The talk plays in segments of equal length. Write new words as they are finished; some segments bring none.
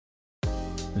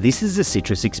This is the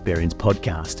Citrus Experience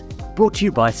podcast, brought to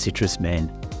you by Citrus Men.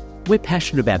 We're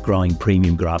passionate about growing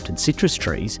premium grafted citrus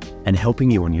trees and helping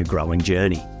you on your growing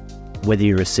journey. Whether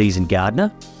you're a seasoned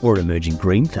gardener or an emerging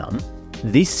green thumb,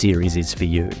 this series is for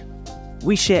you.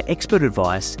 We share expert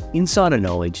advice, insider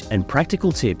knowledge, and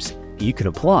practical tips you can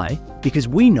apply because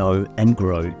we know and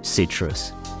grow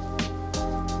citrus.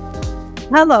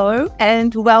 Hello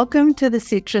and welcome to the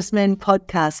Citrus Men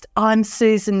podcast. I'm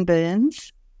Susan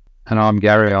Burns. And I'm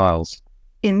Gary Isles.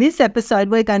 In this episode,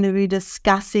 we're going to be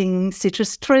discussing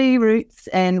citrus tree roots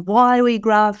and why we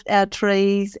graft our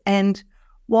trees and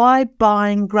why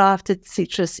buying grafted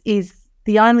citrus is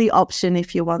the only option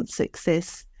if you want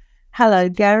success. Hello,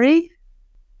 Gary.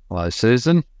 Hello,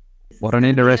 Susan. What an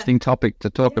interesting topic to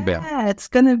talk about. Yeah, it's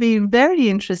going to be very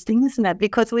interesting, isn't it?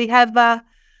 Because we have a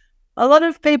lot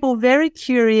of people very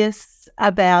curious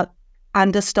about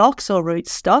understocks or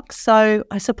rootstocks. So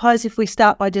I suppose if we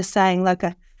start by just saying like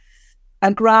a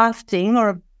grafting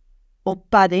or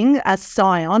budding, a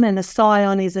scion, and a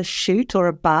scion is a shoot or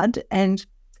a bud. And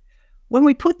when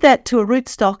we put that to a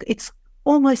rootstock, it's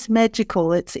almost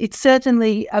magical. It's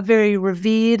certainly a very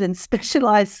revered and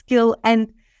specialised skill,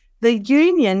 and the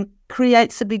union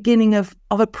creates the beginning of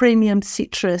a premium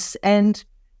citrus. And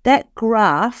that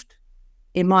graft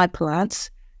in my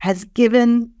plants has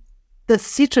given the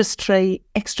citrus tree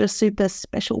extra super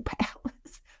special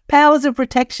powers of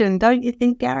protection, don't you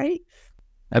think, Gary?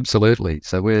 Absolutely.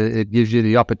 So it gives you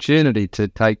the opportunity to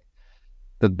take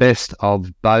the best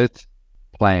of both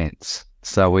plants.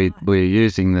 So we're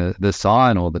using the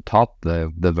scion or the top, the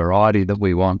variety that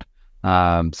we want.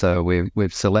 So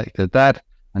we've selected that,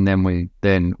 and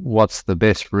then what's the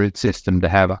best root system to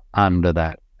have under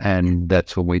that, and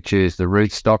that's when we choose the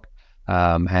rootstock,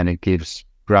 and it gives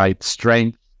great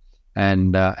strength.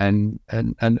 And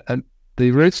the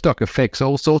rootstock affects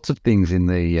all sorts of things in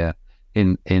the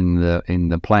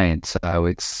plant. So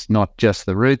it's not just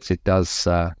the roots; it does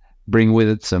bring with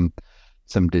it some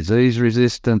disease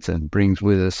resistance, and brings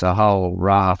with us a whole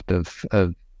raft of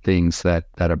things that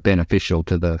are beneficial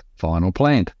to the final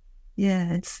plant.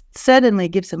 Yeah, it certainly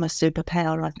gives them a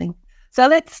superpower, I think. So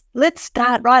let's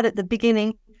start right at the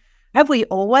beginning. Have we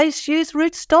always used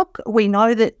rootstock? We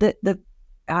know that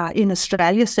in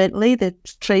Australia, certainly, the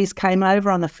trees came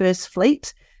over on the first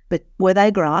fleet, but were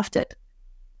they grafted?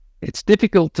 It's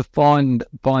difficult to find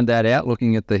that out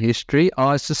looking at the history.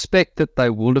 I suspect that they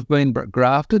would have been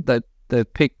grafted. They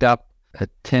picked up at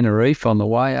Tenerife on the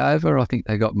way over. I think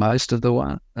they got most of the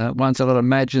ones. I'd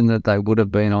imagine that they would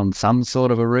have been on some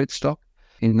sort of a rootstock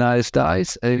in those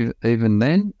days, even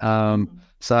then.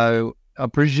 So I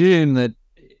presume that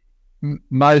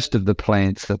most of the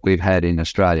plants that we've had in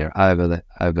Australia over the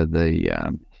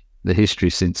history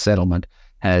since settlement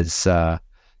have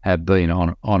been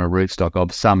on a rootstock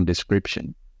of some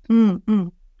description. Mm-hmm.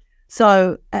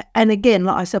 So, and again,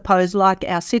 I suppose like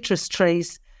our citrus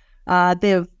trees,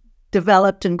 they've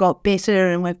developed and got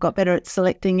better, and we've got better at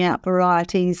selecting out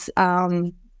varieties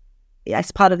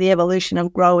as part of the evolution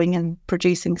of growing and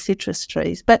producing citrus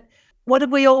trees. But what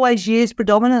have we always used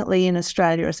predominantly in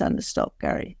Australia as understock,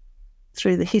 Gary,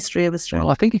 through the history of Australia?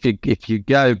 Well, I think if you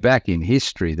go back in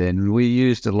history, then we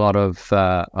used a lot of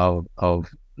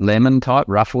lemon type,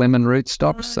 rough lemon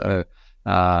rootstocks. So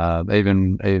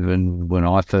even when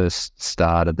I first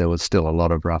started, there was still a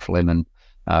lot of rough lemon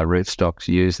rootstocks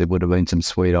used. There would have been some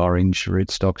sweet orange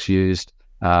rootstocks used.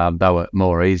 They were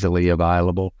more easily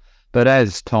available. But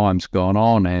as time's gone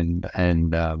on and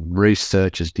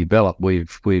research has developed,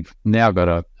 we've now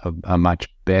got a much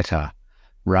better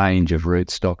range of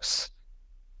rootstocks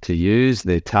to use.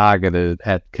 They're targeted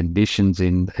at conditions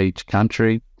in each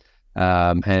country,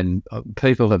 and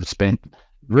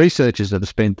researchers have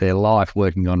spent their life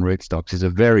working on rootstocks. It's a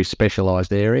very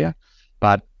specialised area,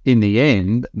 but in the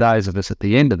end, those of us at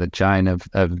the end of the chain have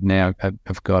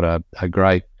got a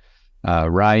great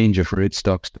range of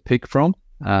rootstocks to pick from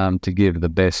to give the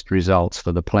best results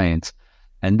for the plants.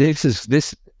 And this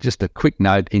just a quick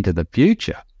note into the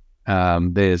future.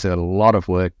 There's a lot of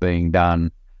work being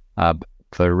done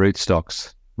for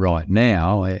rootstocks right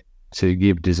now to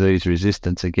give disease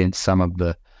resistance against some of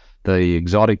the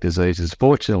exotic diseases.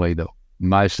 Fortunately,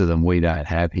 most of them we don't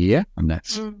have here, and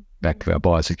that's back to our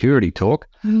biosecurity talk.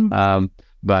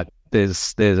 But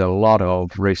there's a lot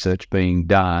of research being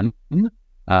done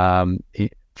to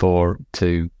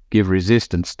give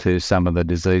resistance to some of the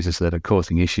diseases that are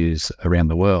causing issues around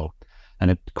the world.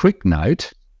 And a quick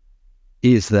note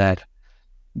is that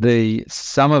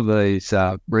some of these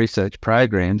research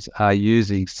programs are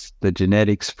using the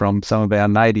genetics from some of our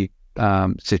native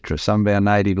citrus, some of our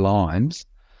native limes,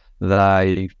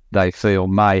 they feel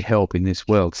may help in this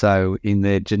world. So in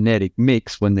their genetic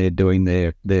mix, when they're doing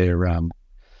their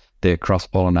cross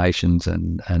pollinations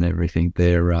and everything,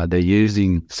 they're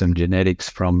using some genetics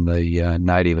from the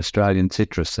native Australian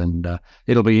citrus, and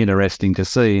it'll be interesting to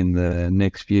see in the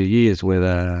next few years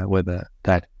whether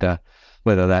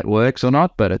that works or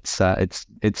not. But it's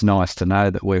nice to know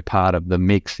that we're part of the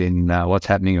mix in what's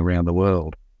happening around the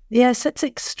world. Yes, it's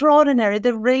extraordinary,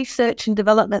 the research and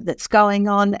development that's going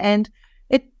on, and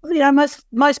it,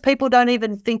 most people don't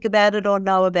even think about it or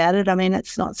know about it. I mean,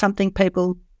 it's not something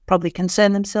people probably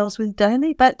concern themselves with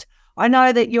daily, but I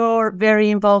know that you're very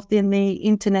involved in the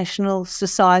International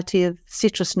Society of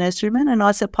Citrus Nurserymen, and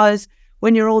I suppose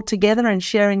when you're all together and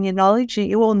sharing your knowledge,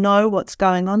 you all know what's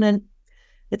going on, and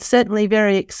it's certainly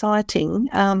very exciting.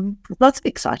 Lots of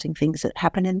exciting things that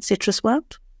happen in the citrus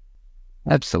world.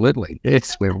 Absolutely.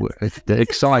 It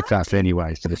excites us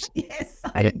anyway. So yes,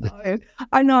 I know.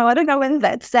 I don't know whether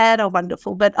that's sad or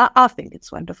wonderful, but I think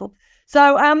it's wonderful.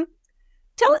 So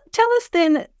tell us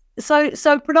then,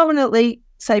 so predominantly,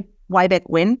 say, way back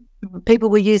when,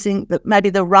 people were using maybe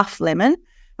the rough lemon,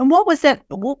 and what was that,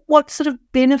 what sort of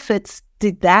benefits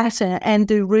did that and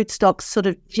do rootstocks sort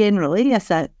of generally,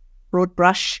 as a broad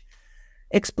brush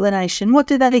explanation, what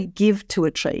do they give to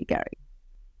a tree, Gary?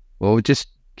 Well,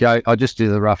 I'll just do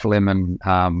the rough lemon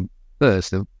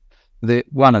first.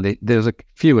 There's a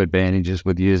few advantages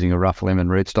with using a rough lemon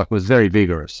rootstock. It was very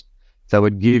vigorous, so it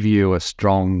would give you a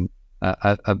strong,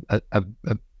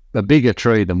 a bigger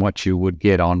tree than what you would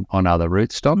get on other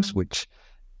rootstocks, which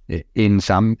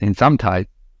sometimes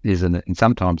is an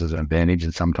advantage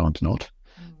and sometimes not.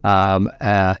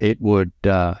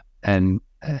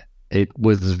 It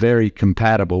was very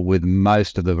compatible with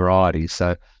most of the varieties.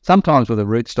 So sometimes with a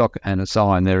rootstock and a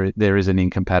sign, there is an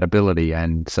incompatibility,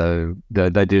 and so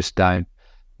they just don't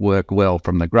work well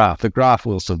from the graft. The graft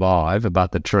will survive,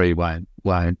 but the tree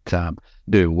won't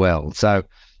do well. So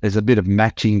there's a bit of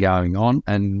matching going on,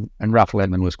 and rough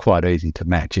lemon was quite easy to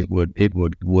match. It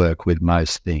would work with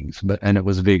most things, and it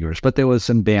was vigorous. But there was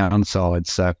some downsides.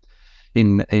 So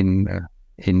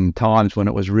in times when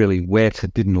it was really wet,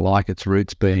 it didn't like its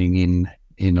roots being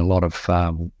in a lot of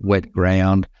wet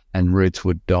ground, and roots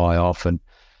would die off,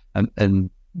 and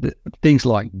things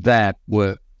like that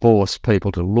were forced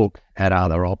people to look at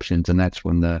other options, and that's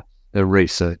when the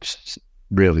research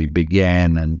really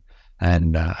began,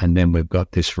 and then we've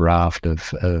got this raft of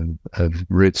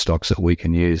rootstocks that we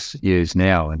can use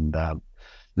now, and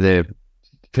they're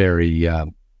very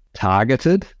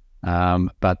targeted,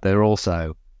 but they're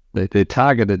also they're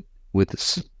targeted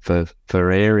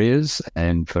for areas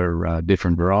and for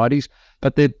different varieties,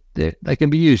 but they can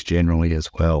be used generally as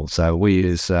well. So we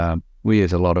use a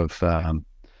lot of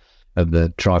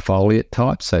the trifoliate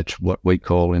types. That's what we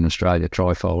call in Australia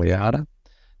trifoliata,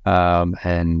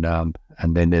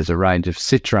 and then there's a range of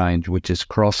citrange, which is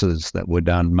crosses that were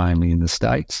done mainly in the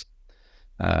States,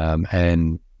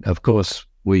 and of course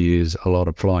we use a lot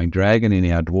of flying dragon in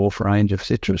our dwarf range of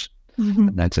citrus. Mm-hmm.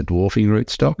 And that's a dwarfing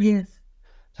rootstock. Yes,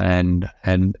 and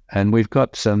we've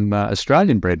got some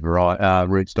Australian bred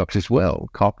rootstocks as well,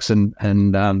 Cox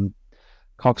and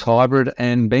Cox hybrid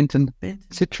and Benton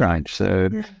citrange. So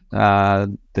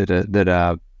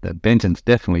that Benton's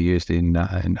definitely used in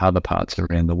other parts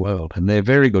around the world, and they're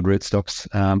very good rootstocks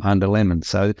under lemon.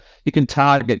 So you can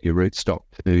target your rootstock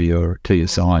to your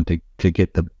sign to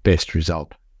get the best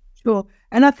result. Sure,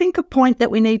 and I think a point that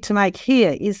we need to make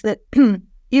here is that.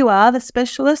 You are the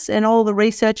specialists, and all the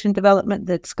research and development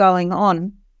that's going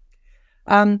on.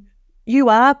 You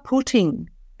are putting,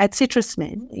 at Citrus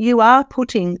Men, you are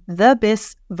putting the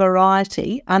best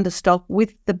variety under stock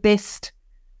with the best,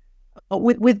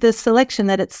 with the selection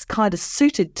that it's kind of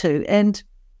suited to. And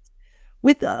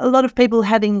with a lot of people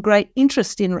having great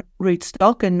interest in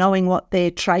rootstock and knowing what their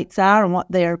traits are and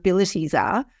what their abilities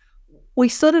are, we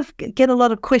sort of get a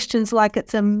lot of questions like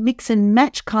it's a mix and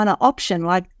match kind of option,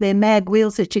 like they're mag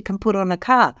wheels that you can put on a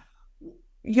car.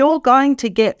 You're going to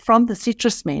get from the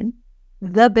Citrus Men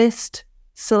the best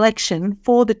selection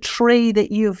for the tree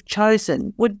that you've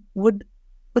chosen. Would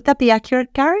that be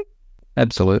accurate, Gary?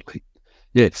 Absolutely.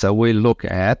 Yeah, so we look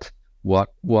at what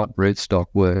rootstock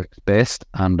works best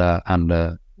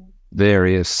under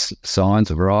various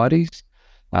signs of varieties.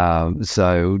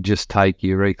 So just take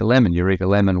Eureka Lemon. Eureka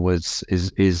Lemon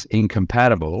is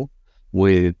incompatible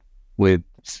with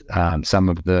some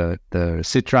of the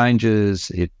citranges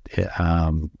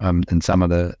and some of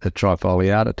the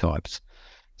trifoliata types.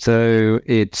 So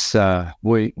it's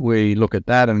we look at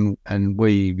that and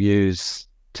we use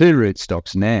two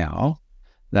rootstocks now.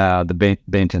 The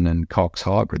Benton and Cox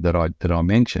hybrid that I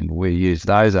mentioned, we use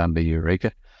those under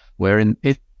Eureka, where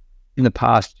in the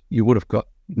past you would have got,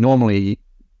 normally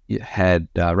you had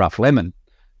rough lemon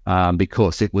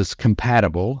because it was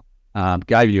compatible,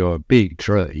 gave you a big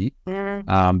tree,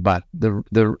 but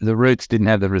the roots didn't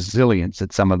have the resilience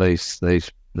that some of these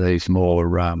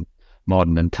more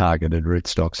modern and targeted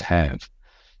rootstocks have.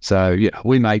 So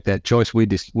we make that choice. We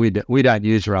don't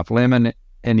use rough lemon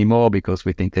anymore because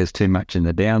we think there's too much in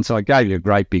the down. So I gave you a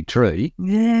great big tree.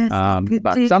 Yes.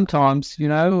 But sometimes,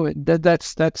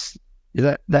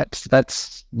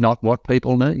 that's not what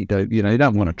people need. You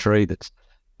don't want a tree that's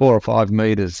 4 or 5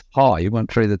 meters high. You want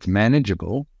a tree that's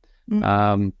manageable,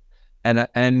 and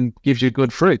gives you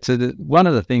good fruit. So one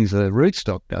of the things the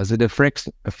rootstock does, it affects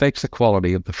the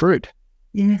quality of the fruit.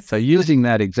 Yes. So using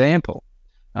that example,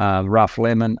 rough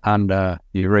lemon under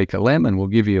Eureka lemon will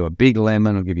give you a big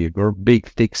lemon, will give you a big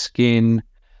thick skin,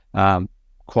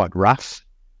 quite rough.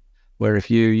 Where if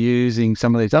you're using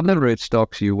some of these other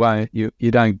rootstocks,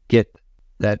 you don't get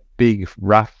that big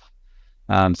rough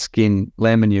skin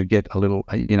lemon. You get a little,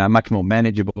 much more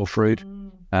manageable fruit,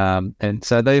 and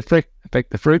so they affect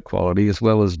the fruit quality as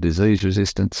well as disease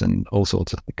resistance and all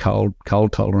sorts of cold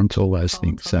tolerance, all those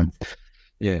things. So,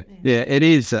 it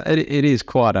is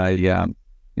quite a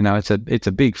it's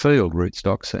a big field,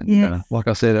 rootstocks, and like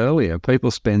I said earlier, people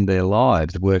spend their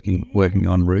lives working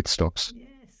on rootstocks.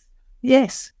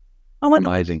 Yes.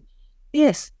 Amazing.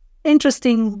 Yes.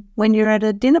 Interesting when you're at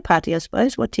a dinner party, I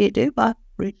suppose. What do you do? But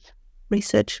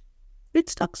research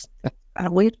rootstocks.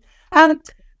 Weird. But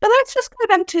let's just go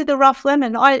back to the rough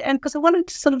lemon. Because I wanted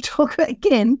to sort of talk about,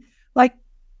 again, like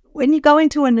when you go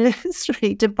into a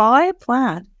nursery to buy a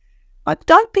plant,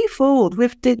 don't be fooled.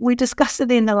 We discussed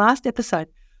it in the last episode.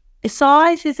 The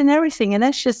size isn't everything. And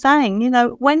as you're saying,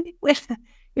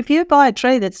 if you buy a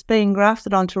tree that's being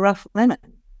grafted onto rough lemon,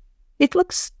 it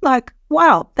looks like,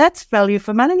 wow, that's value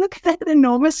for money. Look at that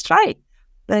enormous tree.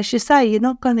 But as you say, you're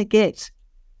not going to get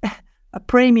a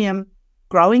premium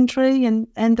growing tree, and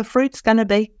the fruit's going to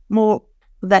be more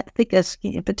that thicker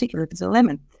skin, particularly if it's a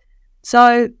lemon.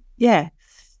 So,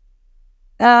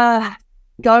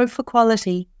 go for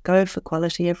quality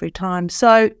every time.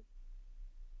 So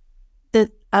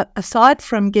aside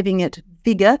from giving it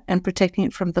vigor and protecting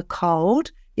it from the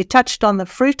cold, you touched on the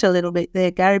fruit a little bit there,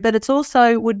 Gary, but it's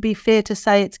also would be fair to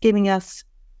say it's giving us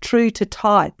true to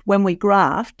type when we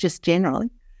graft, just generally.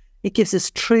 It gives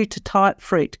us true to type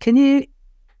fruit. Can you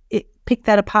pick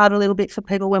that apart a little bit for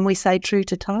people when we say true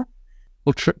to type?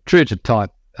 Well, true to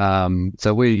type.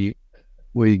 So we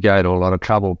go to a lot of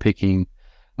trouble picking,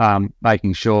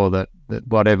 making sure that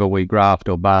whatever we graft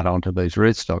or bud onto these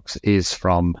rootstocks is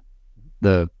from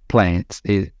the plants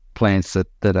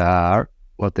that are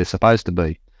what they're supposed to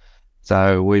be.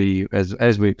 So we,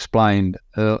 as we explained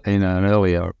in an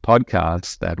earlier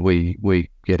podcast, that we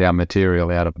get our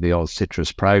material out of the old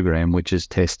citrus program, which is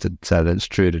tested so that it's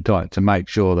true to type, to make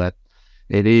sure that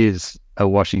it is a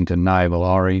Washington navel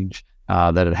orange,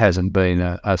 that it hasn't been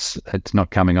it's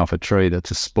not coming off a tree that's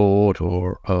a sport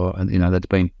or that's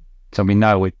been. So we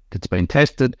know it's been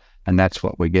tested, and that's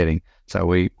what we're getting. So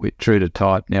we're true to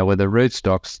type. Now with the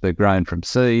rootstocks, they're grown from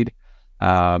seed,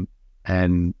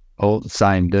 and all the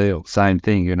same deal, same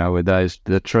thing. With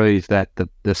the trees that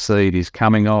the seed is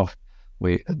coming off,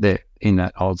 they're in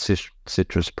that old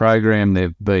citrus program.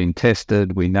 They've been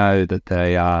tested. We know that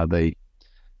they are have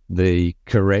the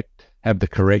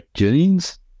correct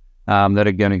genes that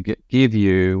are going to give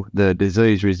you the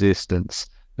disease resistance,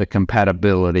 the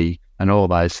compatibility, and all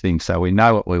those things. So we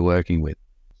know what we're working with.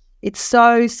 It's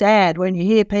so sad when you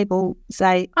hear people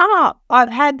say, I've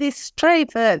had this tree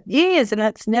for years and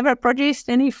it's never produced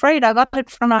any fruit. I got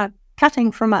it from a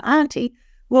cutting from an auntie.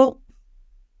 Well,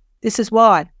 this is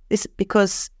why.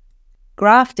 Because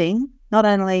grafting, not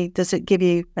only does it give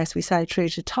you, as we say, true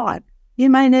to type, you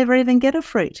may never even get a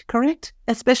fruit, correct?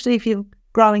 Especially if you're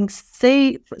growing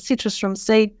citrus from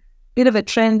seed. Bit of a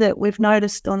trend that we've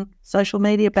noticed on social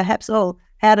media, perhaps,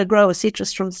 how to grow a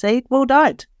citrus from seed. Well,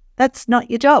 don't. That's not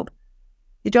your job.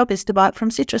 Your job is to buy it from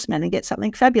Citrus Man and get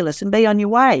something fabulous and be on your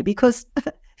way, because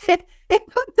it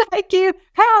could take you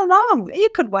how long? You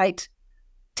could wait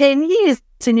 10 years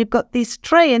and you've got this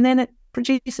tree and then it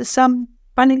produces some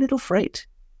funny little fruit.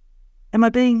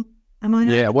 Taking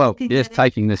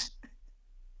this.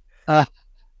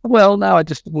 We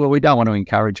don't want to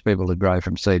encourage people to grow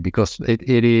from seed because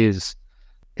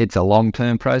it's a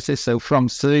long-term process. So from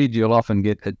seed, you'll often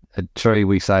get a tree,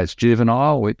 we say it's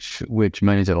juvenile, which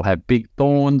means it'll have big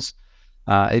thorns.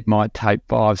 It might take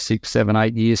 5, 6, 7,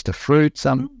 8 years to fruit,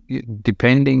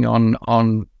 depending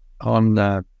on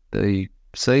the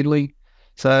seedling.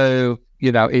 So,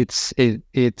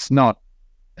 it's not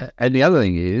and the other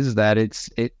thing is that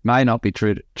it may not be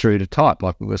true to type,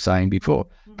 like we were saying before.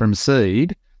 From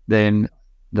seed, then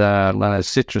the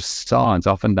citrus signs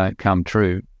often don't come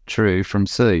true from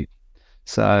seed.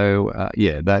 So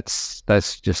that's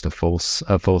just a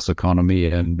false economy,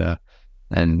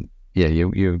 and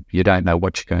you don't know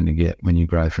what you're going to get when you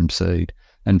grow from seed.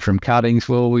 And from cuttings,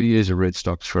 well, we use the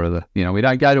rootstocks for we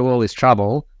don't go to all this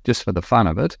trouble just for the fun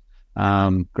of it.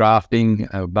 Grafting,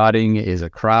 budding is a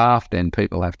craft, and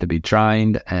people have to be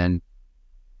trained, and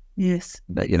yes,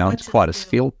 it's quite a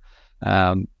skill.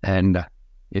 So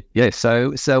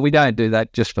we don't do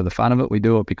that just for the fun of it. We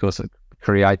do it because it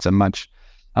creates a much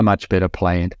better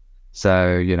plant.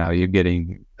 So you're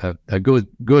getting a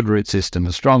good root system,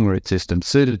 a strong root system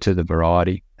suited to the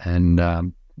variety, and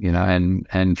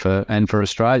for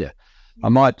Australia. I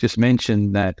might just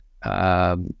mention that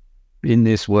in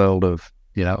this world of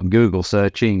Google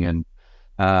searching, and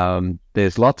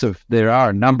there are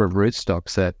a number of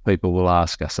rootstocks that people will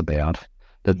ask us about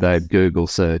that they've Google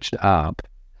searched up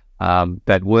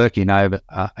that work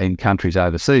in countries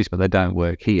overseas, but they don't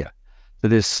work here. So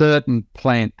there's certain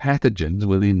plant pathogens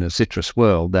within the citrus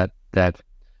world that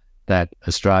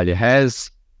Australia has.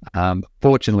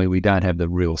 Fortunately, we don't have the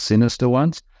real sinister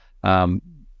ones,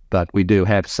 but we do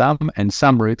have some, and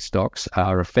some rootstocks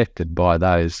are affected by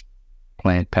those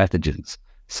plant pathogens.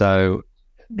 So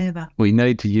we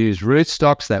need to use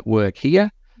rootstocks that work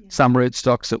here. Some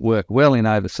rootstocks that work well in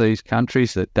overseas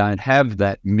countries that don't have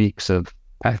that mix of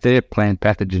their plant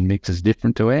pathogen mix is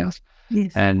different to ours.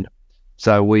 Yes. And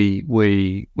so we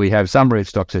have some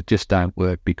rootstocks that just don't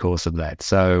work because of that.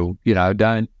 So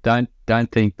don't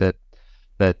think that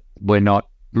we're not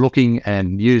looking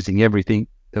and using everything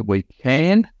that we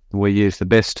can. We use the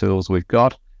best tools we've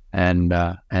got, and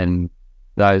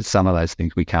some of those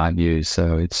things we can't use.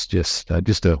 So it's just a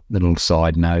little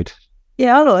side note.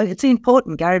 Yeah, look, it's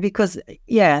important, Gary, because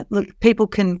look, people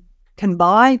can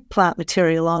buy plant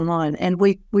material online, and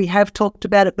we have talked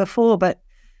about it before, but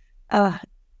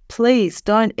please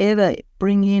don't ever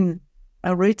bring in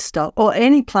a rootstock or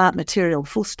any plant material,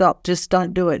 full stop, just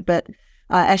don't do it. But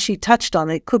as she touched on,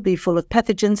 it could be full of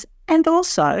pathogens, and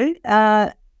also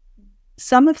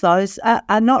some of those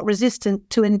are not resistant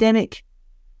to endemic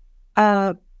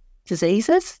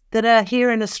diseases that are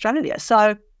here in Australia.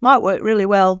 So might work really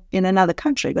well in another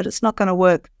country, but it's not going to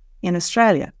work in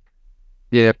Australia.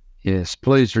 Yeah, yes.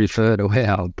 Please refer to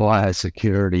our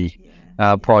biosecurity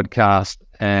podcast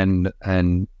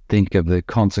and think of the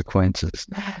consequences.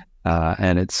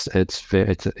 And it's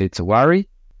a worry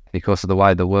because of the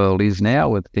way the world is now,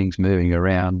 with things moving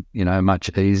around, much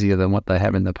easier than what they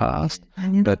have in the past.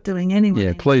 And you're not doing anyway.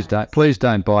 Yeah, please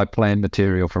don't buy plant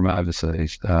material from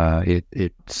overseas.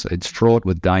 It's fraught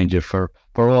with danger for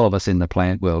all of us in the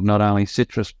plant world, not only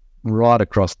citrus, right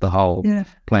across the whole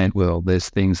plant world. There's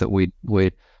things that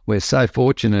we're so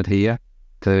fortunate here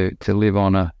to live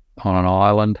on an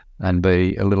island and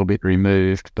be a little bit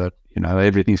removed, but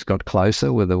everything's got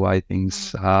closer with the way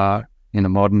things are in a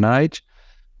modern age.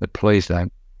 But please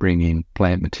don't bring in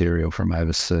plant material from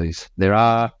overseas. There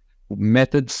are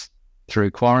methods through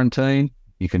quarantine.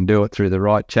 You can do it through the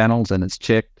right channels, and it's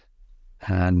checked.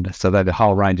 And so there's a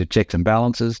whole range of checks and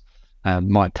balances.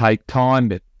 Might take time,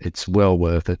 but it's well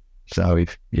worth it. So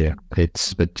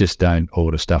but just don't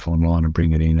order stuff online and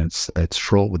bring it in. It's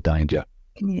fraught with danger.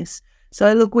 Yes.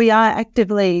 So look, we are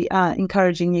actively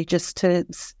encouraging you just to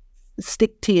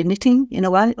stick to your knitting in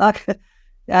a way. Like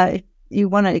if you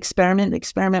want to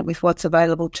experiment with what's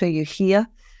available to you here.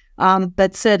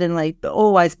 But certainly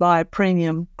always buy a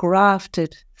premium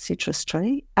grafted citrus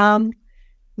tree. I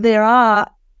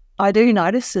do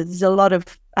notice there's a lot of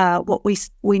what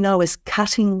we know as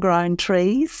cutting grown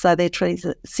trees. So they're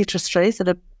citrus trees that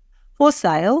are for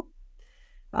sale,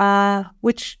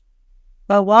 which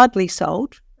are widely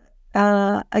sold.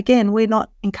 Again, we're not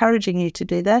encouraging you to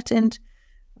do that. And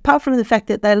apart from the fact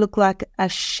that they look like a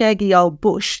shaggy old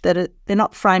bush, they're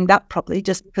not framed up properly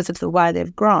just because of the way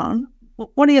they've grown.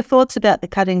 What are your thoughts about the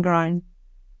cutting grown?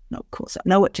 No, of course, I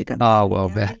know what you're going to say. Oh,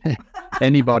 well,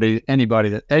 anybody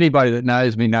that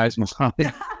knows me knows my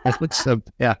it's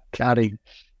about cutting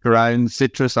grown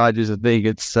citrus. I just think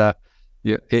it's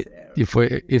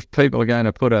if people are going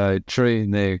to put a tree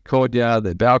in their courtyard,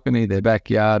 their balcony, their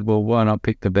backyard, well, why not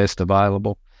pick the best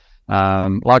available?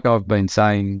 Like I've been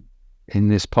saying in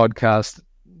this podcast,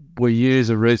 we use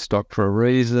a rootstock for a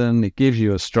reason. It gives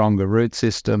you a stronger root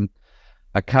system.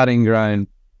 A cutting grown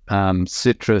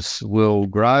citrus will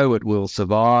grow, it will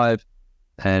survive,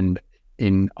 and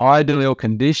in ideal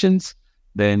conditions,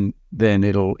 then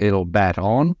it'll bat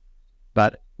on.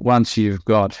 But once you've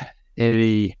got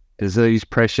any disease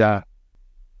pressure,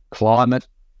 climate,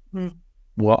 Mm.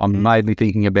 What I'm mainly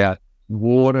thinking about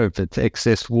water, if it's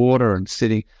excess water and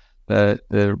sitting,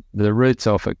 the roots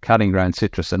of a cutting grown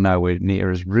citrus are nowhere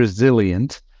near as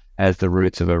resilient as the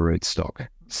roots of a rootstock.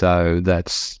 So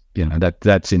that's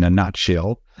that's in a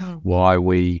nutshell why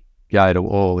we go to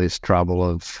all this trouble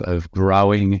of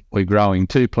growing. We're growing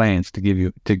two plants to give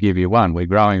you one. We're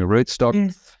growing a rootstock,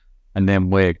 Yes. and then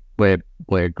we're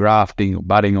grafting or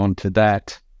budding onto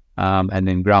that, and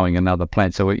then growing another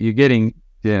plant. So you're getting,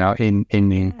 in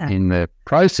the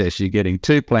process, you're getting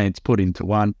two plants put into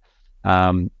one,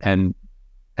 and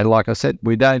like I said,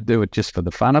 we don't do it just for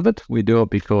the fun of it. We do it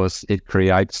because it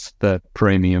creates the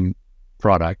premium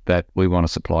product that we want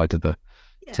to supply to the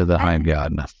home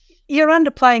gardener. You're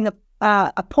underplaying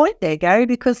a point there, Gary,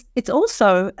 because it's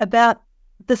also about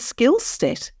the skill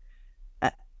set.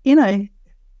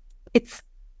 It's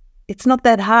not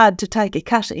that hard to take a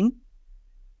cutting,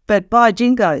 but by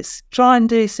jingoes, try and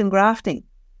do some grafting,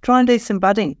 try and do some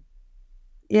budding.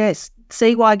 Yes,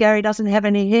 see why Gary doesn't have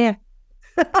any hair.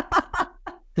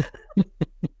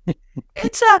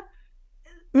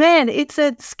 It's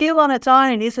a skill on its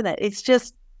own, isn't it? It's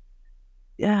just,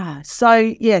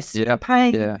 so yes,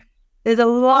 paying. Yeah. There's a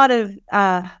lot of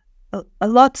a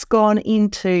lot's gone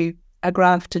into a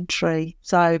grafted tree.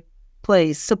 So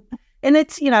please, and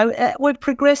it's we've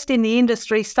progressed in the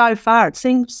industry so far. It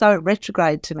seems so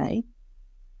retrograde to me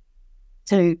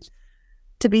to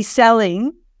be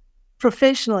selling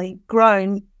professionally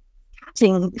grown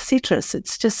cutting citrus.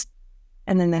 It's just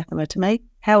an anathema to me.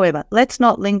 However, let's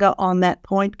not linger on that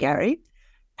point, Gary.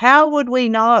 How would we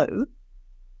know?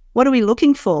 What are we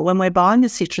looking for when we're buying a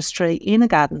citrus tree in a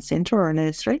garden centre or a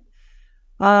nursery?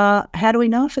 How do we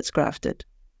know if it's grafted?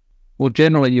 Well,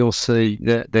 generally you'll see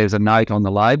that there's a note on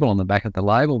the label. On the back of the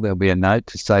label, there'll be a note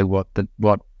to say what the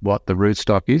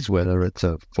rootstock is, whether it's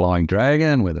a flying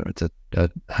dragon, whether it's a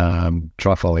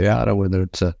trifoliata, whether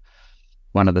it's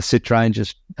one of the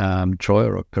citranges, Troy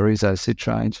or Carrizo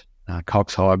citrange,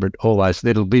 Cox hybrid, all those.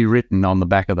 It'll be written on the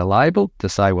back of the label to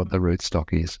say what the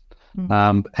rootstock is.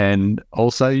 And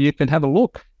also you can have a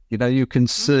look. You can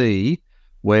see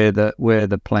where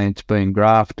the plant's been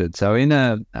grafted. So in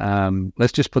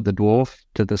let's just put the dwarf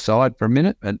to the side for a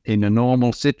minute. In a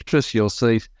normal citrus, you'll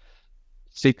see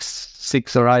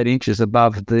 6 or 8 inches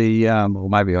above the, or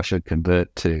maybe I should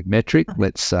convert to metric.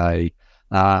 Let's say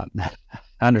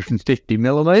 150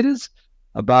 millimeters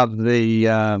above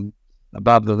the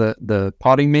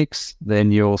potting mix.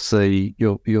 Then you'll see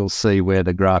where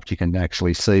the graft. You can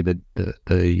actually see the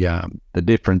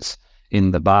difference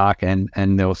in the bark, and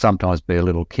there'll sometimes be a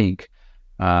little kink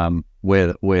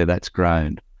where that's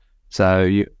grown. So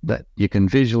you can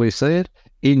visually see it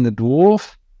in the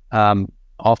dwarf.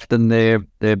 Often they're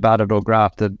budded or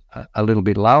grafted a little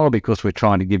bit lower because we're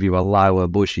trying to give you a lower,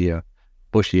 bushier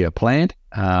plant.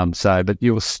 But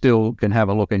you still can have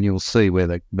a look and you'll see where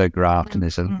the graft, and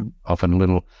there's often a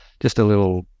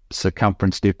little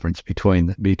circumference difference between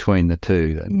the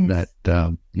two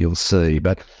that you'll see.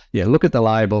 But yeah, look at the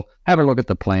label, have a look at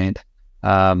the plant.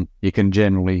 You can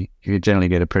generally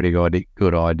get a pretty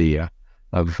good idea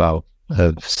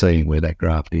of seeing where that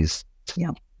graft is.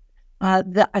 Yeah.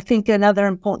 I think another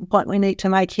important point we need to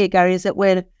make here, Gary, is that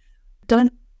we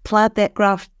don't plant that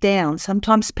graft down.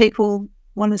 Sometimes people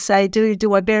want to say,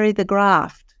 do I bury the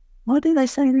graft? Why do they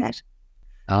say that?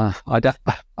 I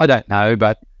don't know,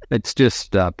 but it's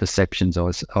just perceptions,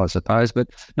 I suppose. But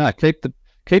no, keep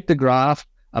the graft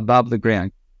above the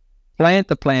ground. Plant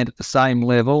the plant at the same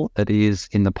level it is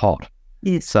in the pot.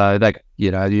 Yes. So that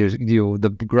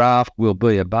the graft will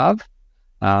be above,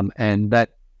 and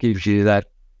that gives you that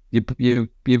you're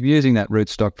using that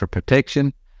rootstock for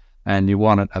protection, and you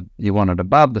want it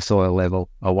above the soil level,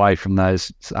 away from those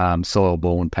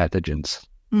soil-borne pathogens.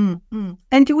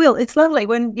 And you will. It's lovely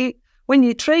when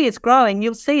your tree is growing.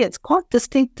 You'll see it's quite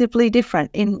distinctively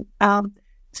different.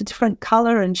 It's a different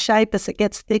colour and shape as it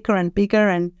gets thicker and bigger,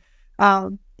 and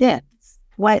it's the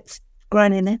way it's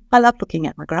grown in there. I love looking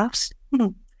at my grafts.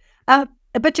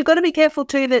 But you've got to be careful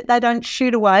too that they don't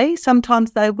shoot away.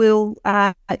 Sometimes they will,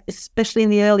 especially in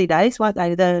the early days, won't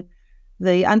they? The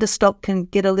understock can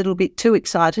get a little bit too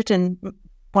excited and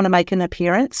want to make an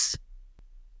appearance.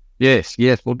 Yes.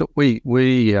 Well, we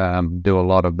do a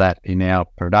lot of that in our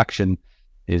production,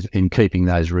 is in keeping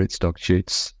those rootstock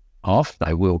shoots off.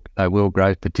 They will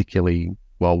grow, particularly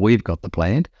while we've got the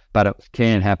plant, but it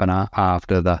can happen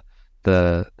after the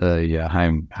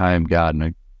home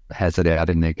gardener has it out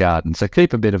in their garden. So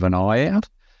keep a bit of an eye out.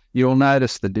 You'll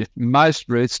notice that most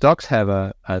rootstocks have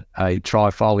a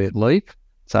trifoliate leaf,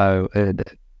 so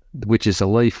which is a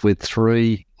leaf with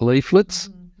 3 leaflets.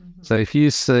 So if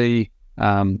you see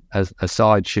a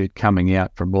side shoot coming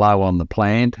out from low on the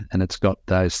plant and it's got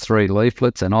those 3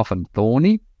 leaflets and often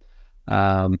thorny,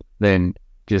 then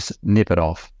just nip it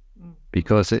off,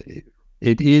 because it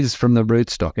is from the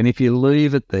rootstock. And if you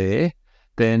leave it there,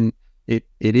 then it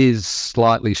is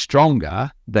slightly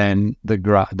stronger than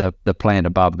the plant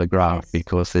above the graft,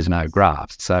 because there's no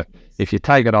graft. So if you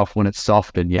take it off when it's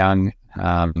soft and young,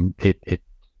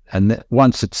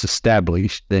 once it's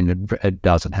established, then it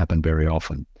doesn't happen very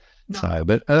often. No. So,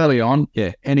 but early on,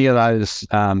 any of those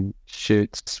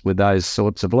shoots with those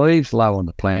sorts of leaves low on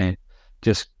the plant,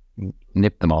 just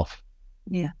nip them off.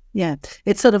 Yeah.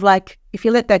 It's sort of like, if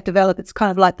you let that develop, it's kind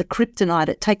of like the kryptonite.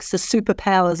 It takes the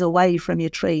superpowers away from your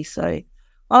tree. So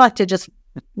I like to just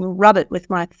rub it with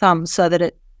my thumb so that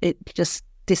it just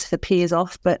disappears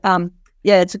off. But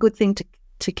it's a good thing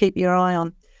to keep your eye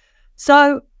on.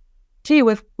 So, gee,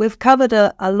 we've covered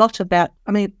a lot about,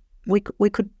 I mean, we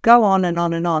could go on and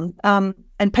on and on.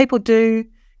 And people do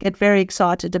get very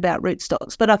excited about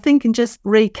rootstocks. But I think, in just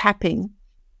recapping,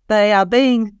 they are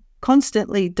being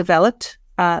constantly developed.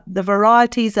 The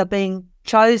varieties are being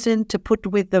chosen to put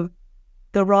with the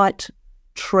right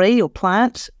tree or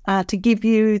plant to give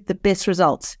you the best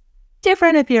results.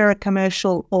 Different if you're a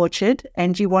commercial orchard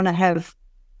and you want to have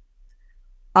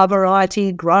a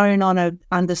variety grown on a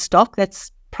understock.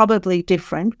 That's probably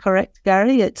different, correct,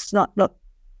 Gary? It's not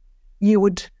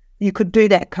you could do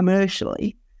that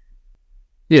commercially.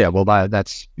 Yeah, well,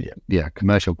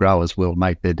 commercial growers will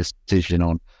make their decision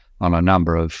on a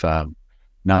number of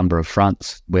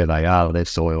fronts, where they are, their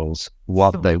soils,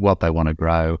 what they want to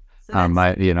grow,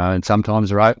 and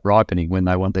sometimes ripening when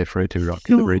they want their fruit to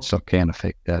ripen. The rootstock can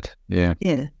affect that. Yeah.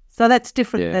 So that's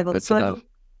different levels. So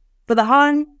for the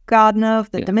home gardener,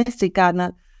 the domestic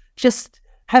gardener, just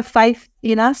have faith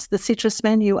in us, the Citrus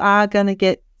Men. You are going to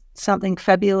get something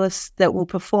fabulous that will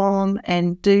perform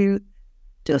and do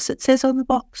as it says on the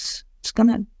box. It's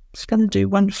going to do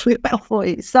wonderfully well for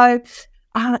you. So.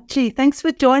 Thanks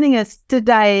for joining us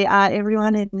today,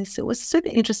 everyone. It was a super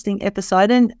interesting episode,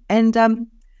 and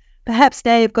perhaps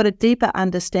now you've got a deeper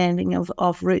understanding of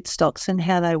rootstocks and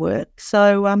how they work.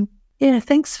 So,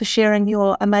 thanks for sharing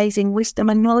your amazing wisdom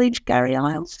and knowledge, Gary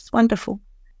Isles. It's wonderful.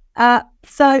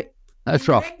 So that's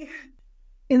right.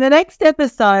 In the next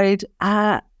episode,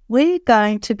 we're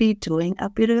going to be doing a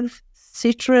bit of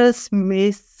citrus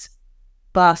myth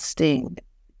busting.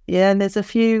 Yeah, and there's a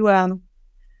few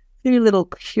little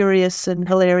curious and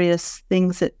hilarious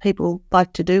things that people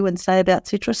like to do and say about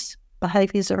citrus,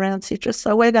 behaviours around citrus.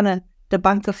 So we're going to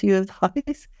debunk a few of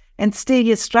those and steer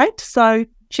you straight. So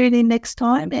tune in next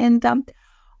time, and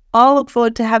I'll look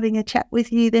forward to having a chat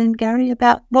with you then, Gary,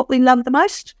 about what we love the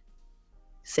most,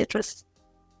 citrus.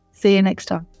 See you next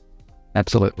time.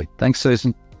 Absolutely. Thanks,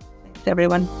 Susan. Thanks,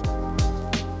 everyone.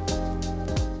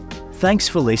 Thanks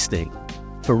for listening.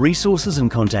 For resources and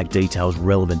contact details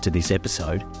relevant to this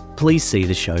episode, please see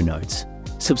the show notes.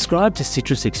 Subscribe to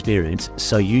Citrus Experience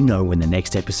so you know when the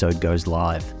next episode goes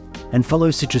live, and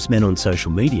follow Citrus Men on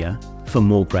social media for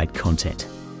more great content.